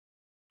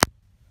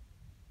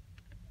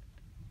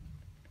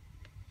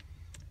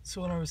So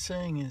what I was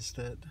saying is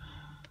that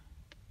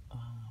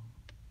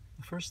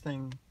the first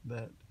thing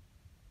that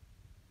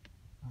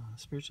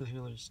spiritual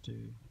healers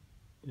do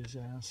is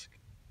ask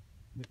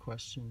the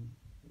question,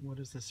 what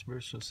is the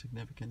spiritual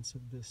significance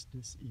of this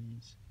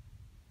dis-ease,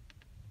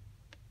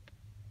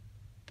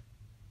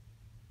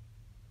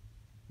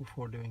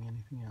 before doing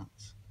anything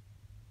else.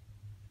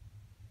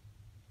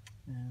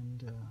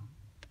 And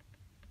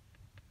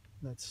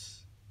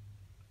that's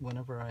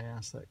whenever I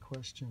ask that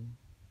question,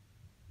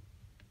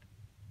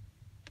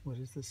 what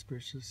is the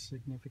spiritual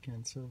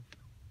significance of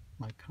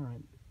my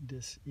current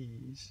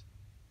dis-ease?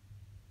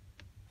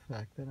 The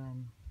fact that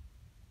I'm,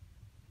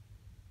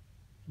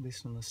 at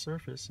least on the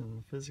surface and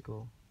the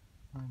physical,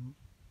 I'm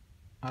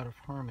out of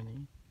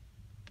harmony.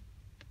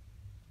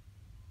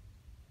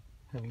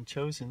 Having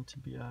chosen to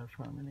be out of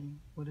harmony,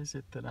 what is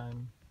it that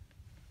I'm,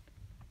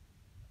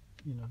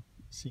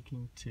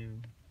 seeking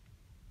to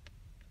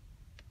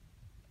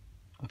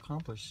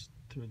accomplish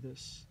through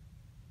this?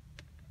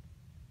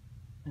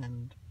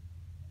 And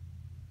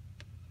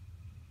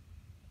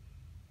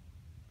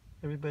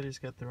everybody's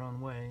got their own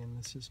way, and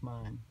this is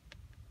mine.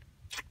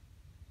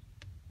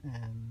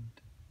 And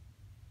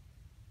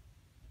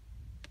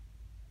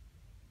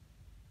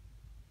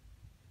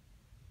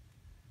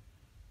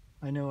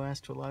I know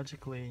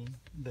astrologically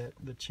that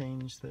the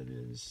change that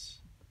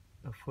is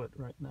afoot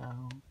right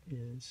now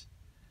is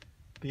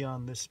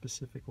beyond this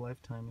specific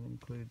lifetime. It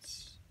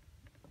includes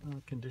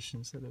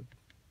conditions that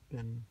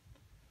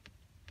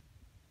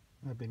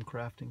I've been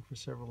crafting for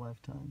several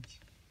lifetimes.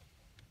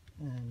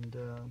 And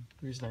the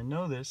reason I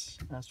know this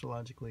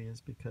astrologically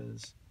is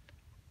because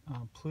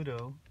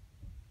Pluto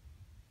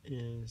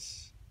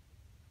is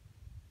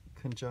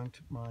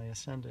conjunct my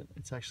ascendant.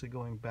 It's actually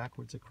going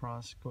backwards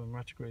across, going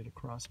retrograde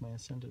across my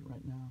ascendant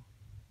right now.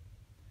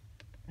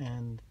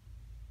 And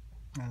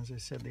as I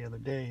said the other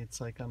day,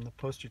 it's like I'm the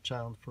poster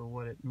child for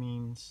what it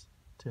means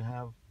to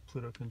have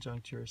Pluto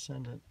conjunct your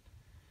ascendant.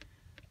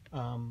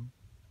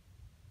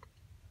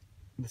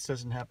 This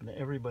doesn't happen to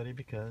everybody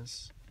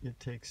because it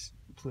takes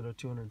Pluto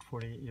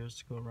 248 years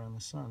to go around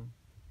the sun.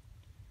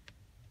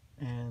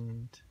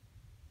 And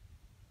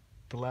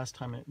the last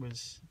time it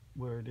was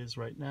where it is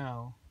right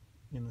now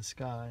in the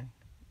sky,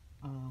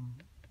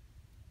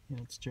 in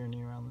its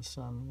journey around the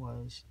sun,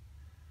 was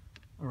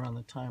around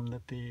the time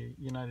that the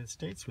United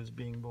States was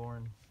being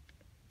born,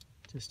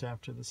 just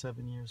after the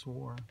 7 Years'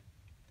 War,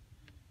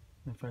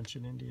 the French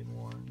and Indian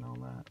War and all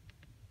that,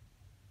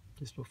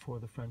 just before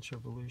the French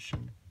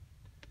Revolution.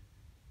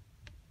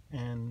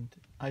 And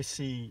I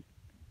see,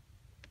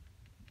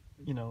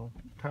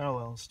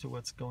 parallels to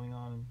what's going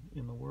on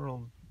in the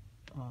world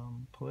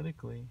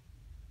politically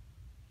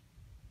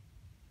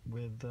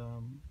with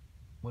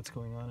what's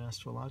going on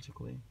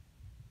astrologically.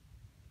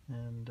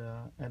 And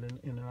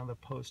in another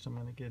post I'm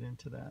going to get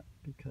into that,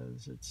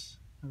 because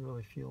I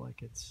really feel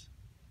like it's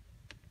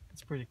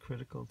pretty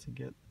critical to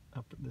get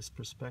up this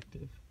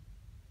perspective.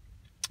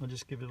 I'll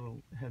just give it a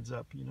little heads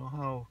up. You know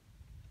how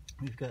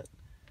we've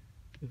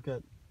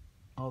got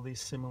all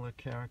these similar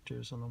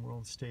characters on the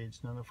world stage,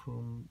 none of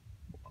whom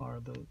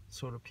are the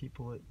sort of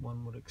people that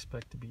one would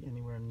expect to be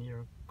anywhere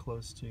near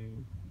close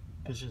to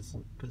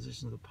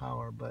positions of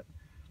power, but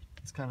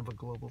it's kind of a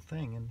global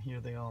thing, and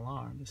here they all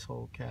are, this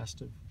whole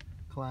cast of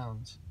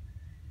clowns.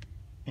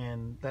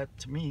 And that,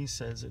 to me,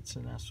 says it's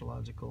an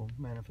astrological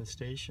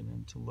manifestation,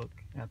 and to look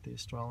at the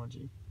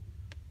astrology.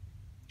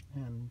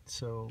 And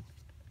so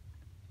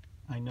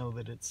I know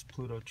that it's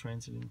Pluto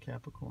transit in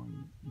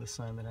Capricorn, the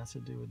sign that has to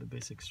do with the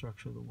basic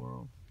structure of the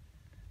world.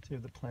 So you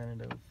have the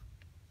planet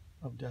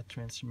of death,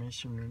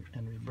 transformation,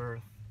 and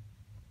rebirth,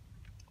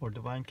 or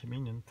divine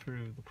communion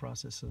through the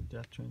process of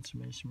death,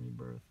 transformation,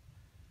 rebirth,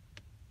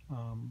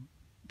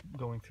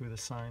 going through the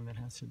sign that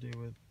has to do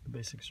with the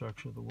basic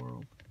structure of the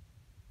world.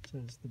 It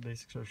says the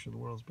basic structure of the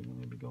world is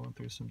going to be going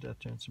through some death,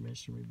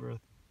 transformation,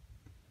 rebirth,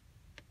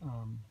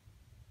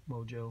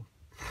 mojo,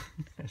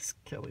 as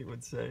Kelly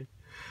would say.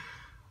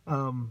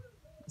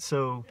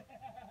 So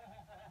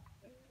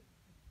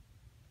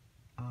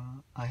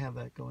I have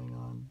that going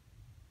on.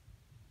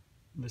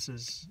 This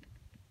is,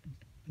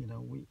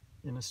 we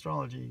in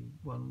astrology,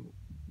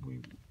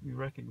 we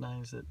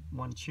recognize that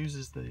one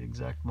chooses the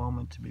exact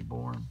moment to be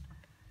born,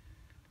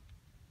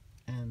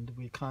 and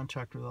we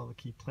contract with all the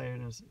key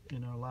players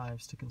in our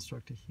lives to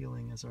construct a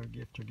healing as our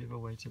gift or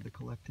giveaway to the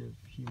collective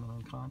human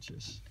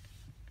unconscious.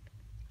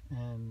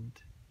 And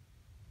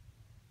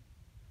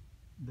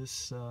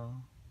this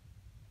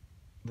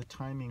the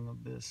timing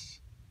of this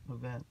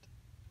event,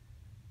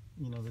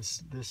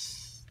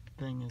 this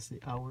thing is the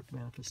outward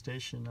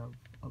manifestation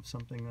of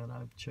something that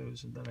I've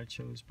chosen, that I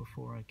chose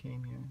before I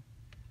came here.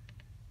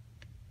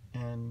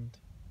 And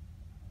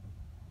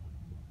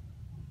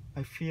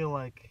I feel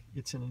like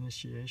it's an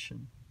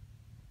initiation.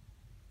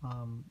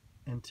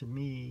 And to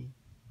me,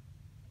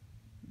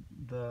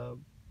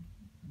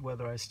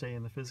 whether I stay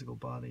in the physical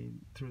body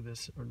through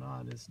this or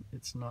not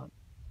it's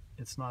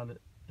not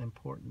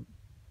important.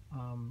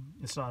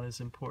 It's not as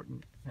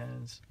important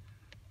as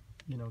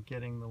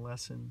getting the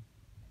lesson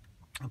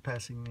and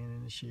passing me an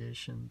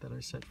initiation that I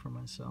set for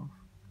myself.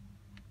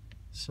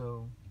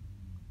 So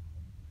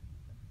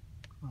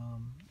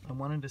I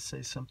wanted to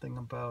say something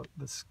about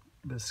this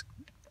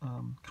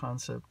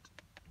concept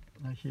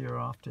I hear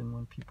often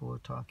when people are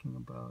talking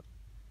about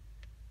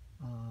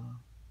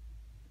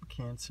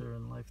cancer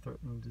and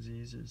life-threatening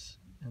diseases,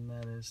 and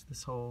that is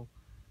this whole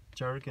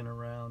jargon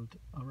around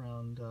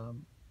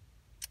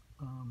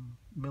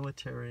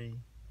military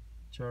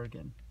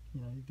jargon.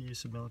 You know, the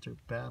use of military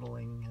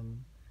battling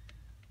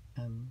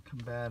and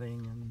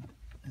combating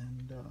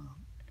and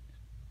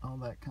all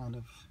that kind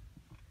of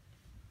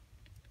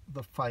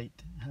the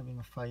fight, having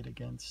a fight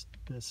against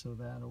this or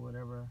that or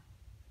whatever.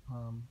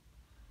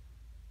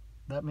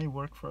 That may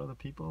work for other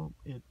people.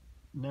 It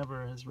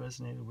never has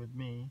resonated with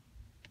me.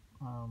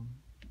 I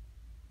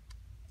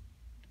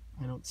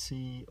don't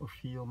see or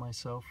feel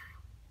myself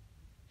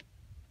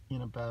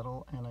in a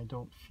battle, and I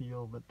don't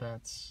feel that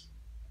that's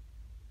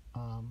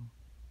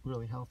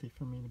really healthy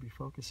for me to be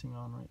focusing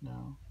on right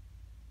now.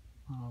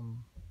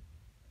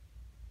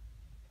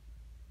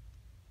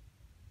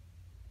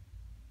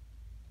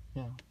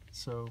 Yeah,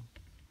 so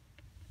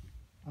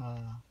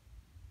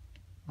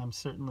I'm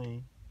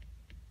certainly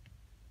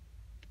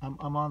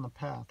I'm on the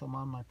path. I'm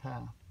on my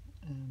path,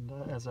 and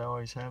as I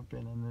always have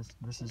been. And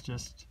this is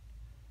just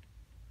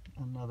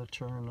another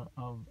turn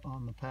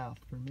on the path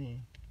for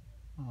me,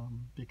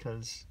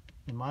 because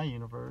in my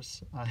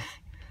universe, I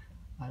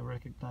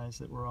recognize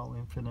that we're all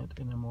infinite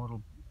and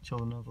immortal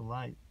children of the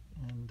light,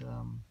 and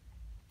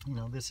you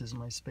know, this is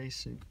my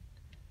spacesuit,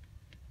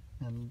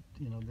 and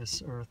you know,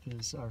 this Earth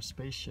is our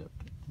spaceship,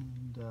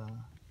 and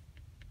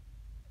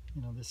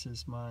you know, this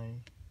is my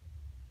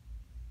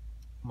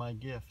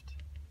gift,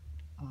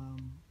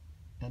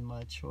 and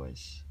my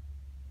choice.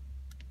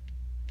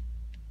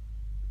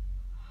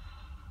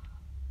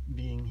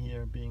 Being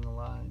here, being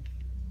alive,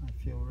 I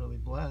feel really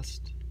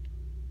blessed,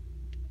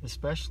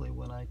 especially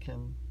when I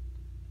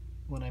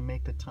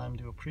make the time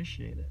to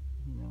appreciate it,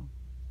 you know.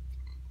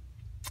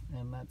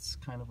 And that's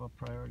kind of a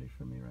priority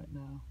for me right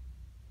now.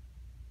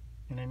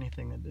 And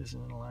anything that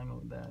isn't in alignment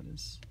with that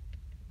is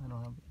I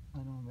don't have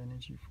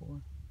energy for.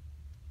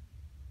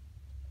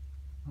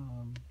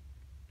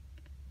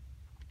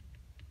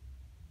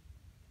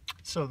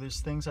 So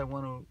there's things I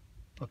want to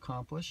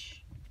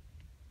accomplish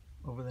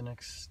over the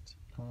next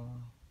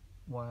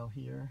while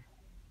here,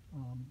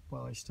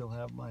 while I still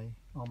have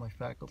all my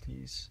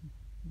faculties.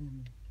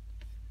 And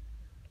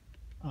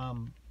I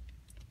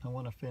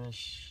want to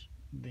finish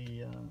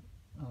the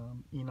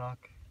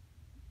Enoch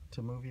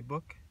to movie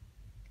book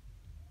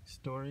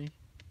story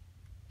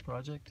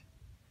project.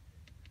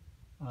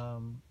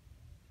 I'm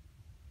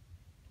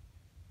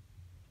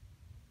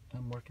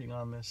working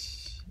on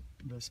this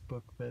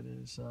book that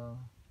is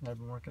I've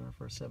been working on it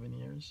for 7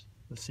 years.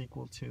 The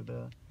sequel to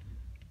the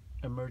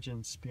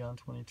Emergence Beyond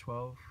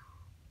 2012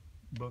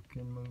 book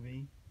and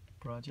movie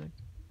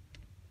project.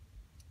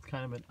 It's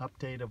kind of an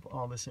update of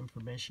all this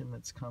information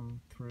that's come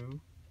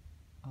through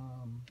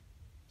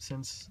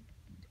since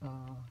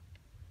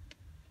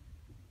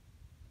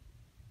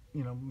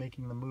you know,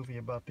 making the movie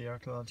about the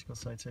archaeological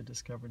sites I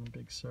discovered in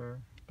Big Sur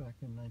back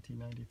in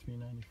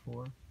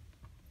 1993-94.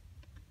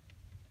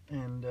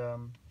 And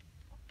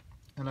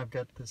I've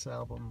got this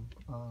album,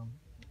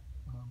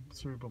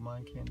 Cerebral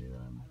Mind Candy,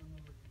 that I'm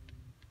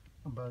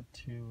about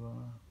to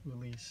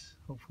release,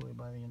 hopefully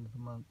by the end of the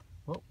month.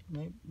 Well,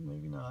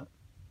 maybe not.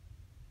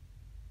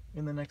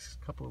 In the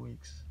next couple of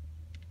weeks.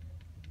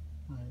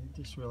 I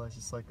just realized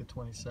it's like the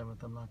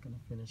 27th. I'm not going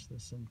to finish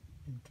this in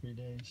 3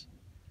 days.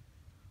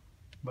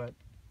 But,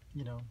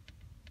 you know,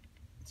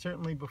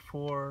 certainly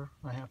before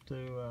I have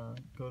to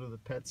go to the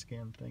PET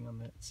scan thing on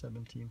the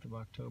 17th of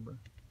October.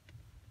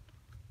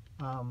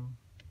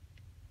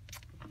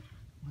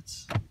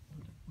 What's the other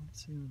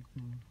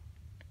thing?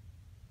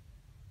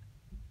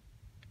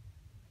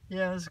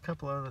 Yeah, there's a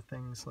couple other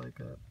things,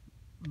 like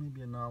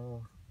maybe a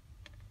novel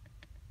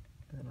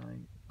that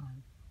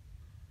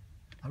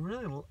I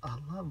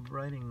love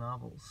writing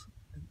novels.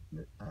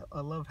 I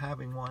love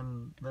having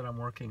one that I'm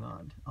working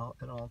on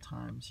at all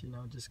times, you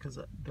know, just because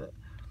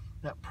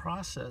that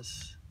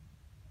process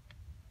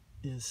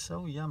is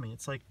so yummy.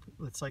 It's like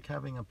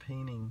having a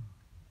painting,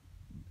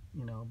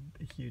 you know,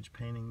 a huge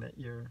painting that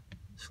you're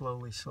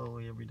slowly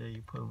every day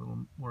you put a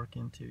little work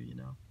into, you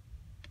know.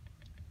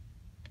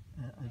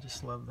 I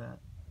just love that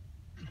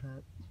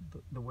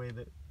the way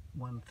that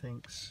one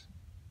thinks,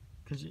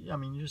 because I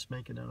mean, you're just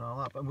making it all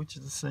up, which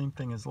is the same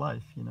thing as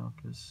life, you know,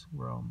 because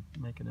we're all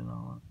making it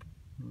all up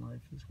in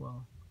life as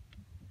well,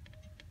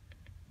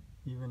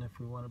 even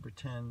if we want to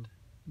pretend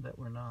that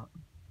we're not.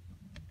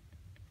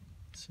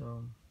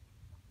 So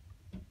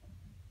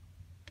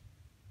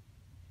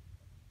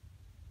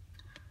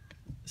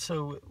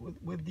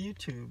with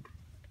YouTube,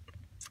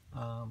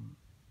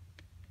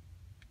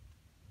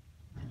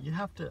 you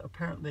have to,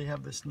 apparently they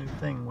have this new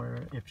thing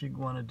where if you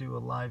want to do a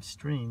live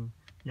stream,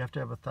 you have to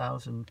have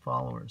 1,000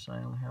 followers.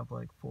 I only have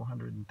like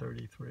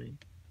 433.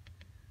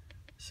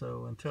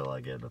 So until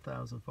I get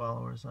 1,000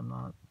 followers, I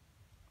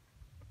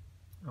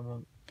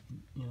won't,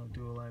 you know,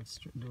 do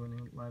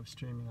any live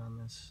streaming on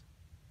this.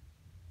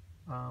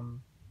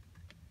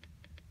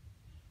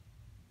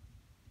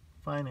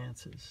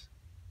 finances.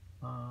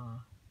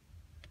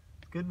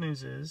 Good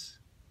news is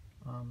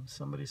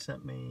somebody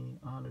sent me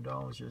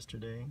 $100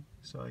 yesterday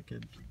so I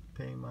could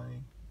pay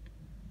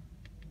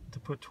to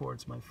put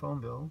towards my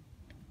phone bill.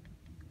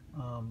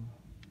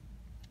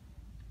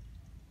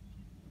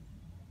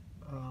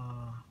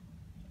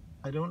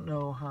 I don't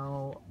know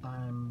how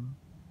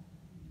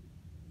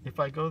if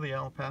I go the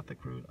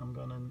allopathic route,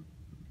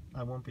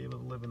 I won't be able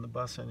to live in the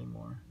bus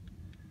anymore,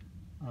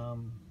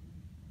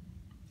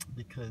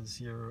 because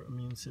your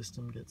immune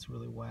system gets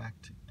really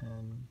whacked,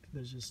 and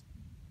there's just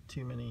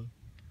too many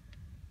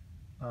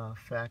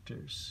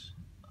factors,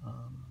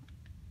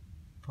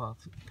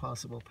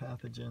 possible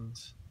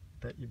pathogens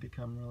that you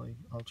become really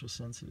ultra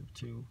sensitive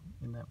to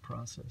in that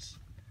process.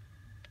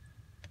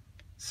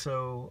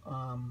 So,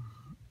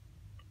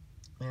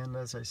 and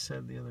as I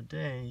said the other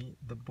day,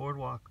 the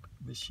boardwalk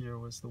this year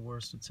was the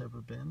worst it's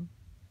ever been.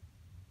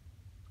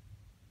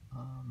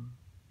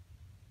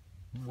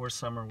 Worst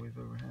summer we've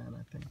ever had,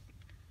 I think,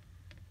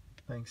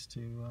 thanks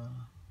to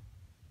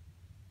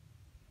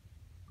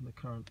the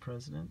current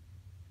president.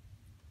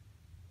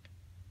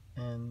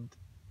 And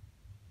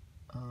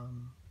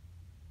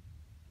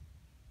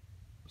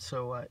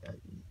so I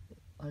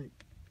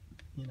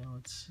you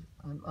know,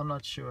 I'm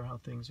not sure how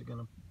things are going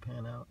to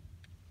pan out.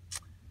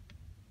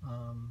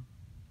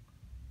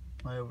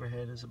 My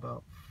overhead is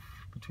about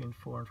between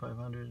 $400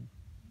 and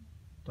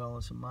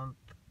 $500 a month,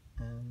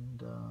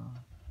 and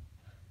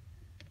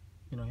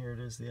you know, here it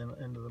is, the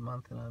end of the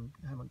month, and I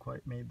haven't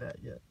quite made that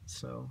yet.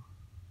 So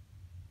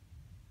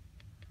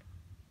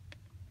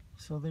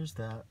there's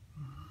that.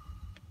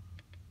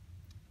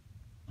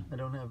 I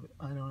don't have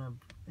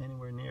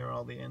anywhere near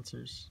all the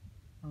answers,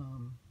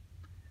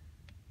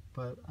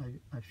 but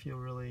I feel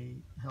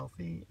really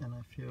healthy, and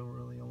I feel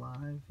really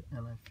alive,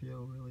 and I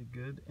feel really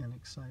good and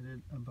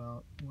excited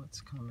about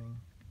what's coming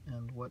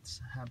and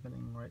what's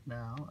happening right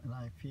now. And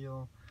I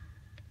feel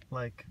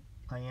like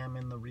I am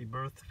in the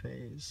rebirth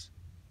phase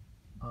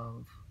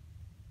of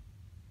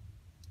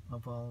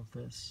all of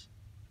this,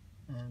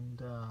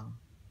 and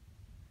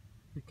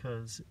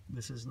because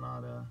this is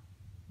not a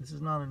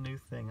new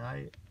thing.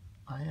 I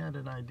had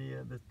an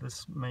idea that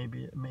this may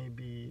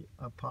be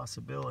a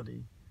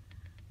possibility,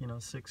 you know,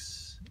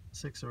 six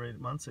or 8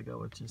 months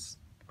ago.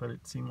 But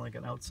it seemed like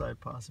an outside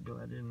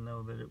possibility. I didn't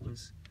know that it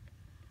was.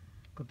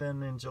 But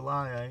then in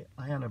July,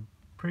 I had a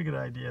pretty good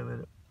idea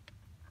that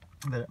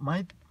it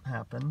might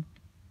happen,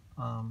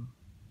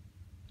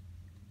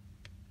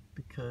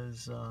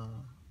 because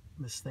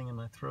this thing in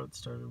my throat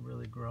started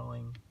really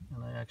growing,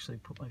 and I actually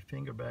put my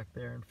finger back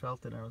there and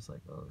felt it, and I was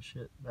like, oh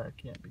shit, that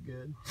can't be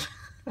good.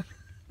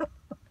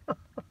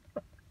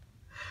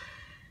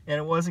 And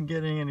it wasn't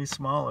getting any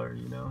smaller,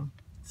 you know.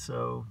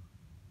 So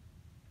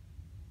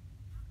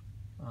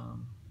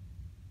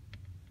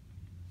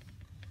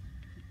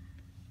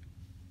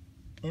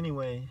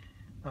anyway,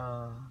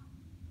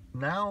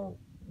 now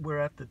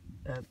we're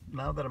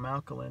now that I'm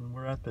alkaline,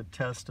 we're at the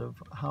test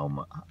of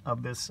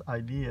of this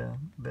idea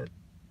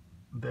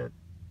that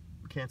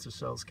cancer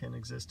cells can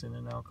exist in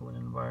an alkaline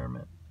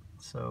environment.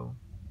 So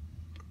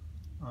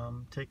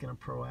taking a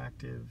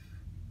proactive,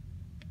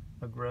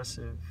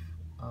 aggressive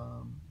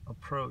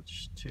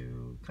approach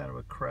to kind of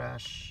a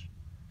crash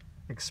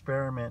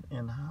experiment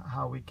in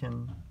how we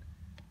can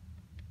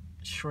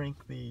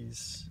shrink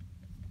these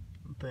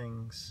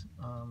things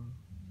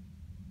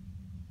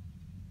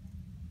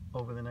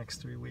over the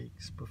next 3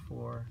 weeks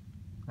before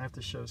I have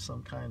to show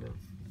some kind of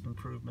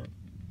improvement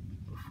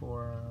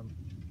before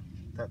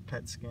that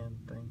PET scan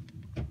thing.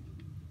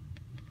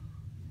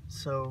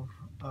 So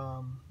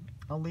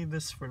I'll leave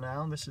this for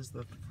now.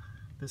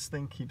 This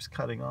thing keeps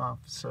cutting off,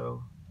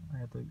 so I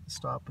had to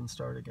stop and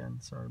start again.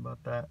 Sorry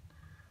about that.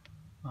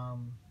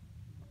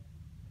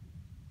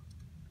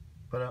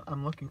 But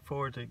I'm looking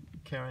forward to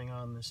carrying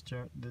on this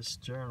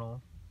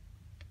journal,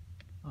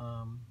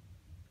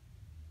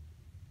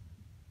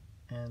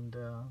 and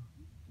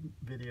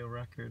video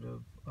record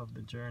of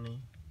the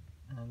journey,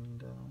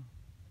 and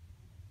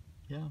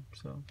yeah,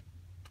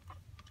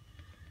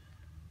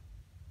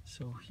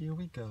 so here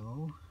we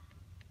go,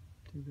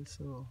 do this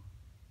little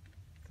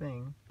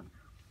thing.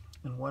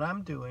 And what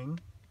I'm doing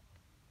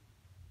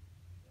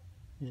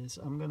is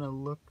I'm gonna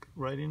look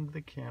right into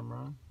the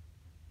camera,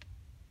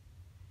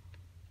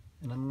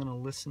 and I'm gonna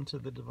listen to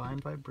the divine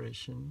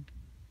vibration,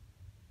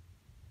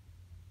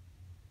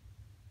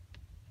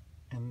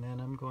 and then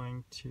I'm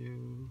going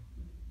to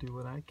do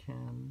what I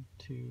can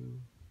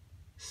to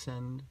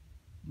send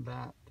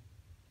that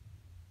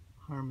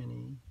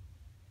harmony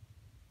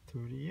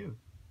through to you.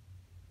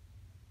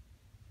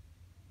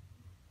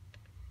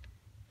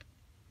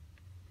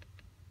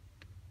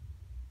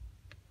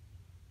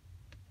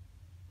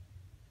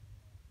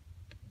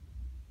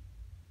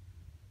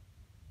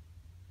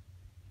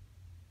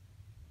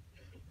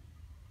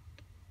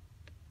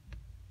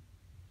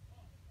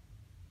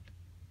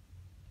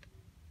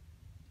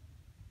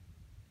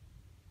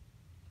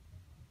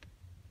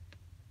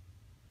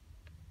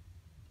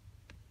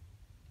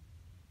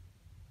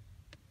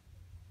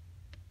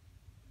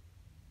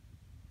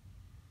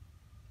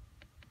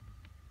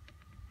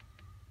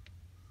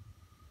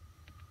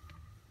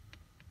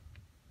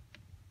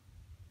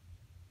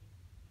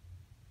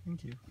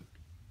 Thank you.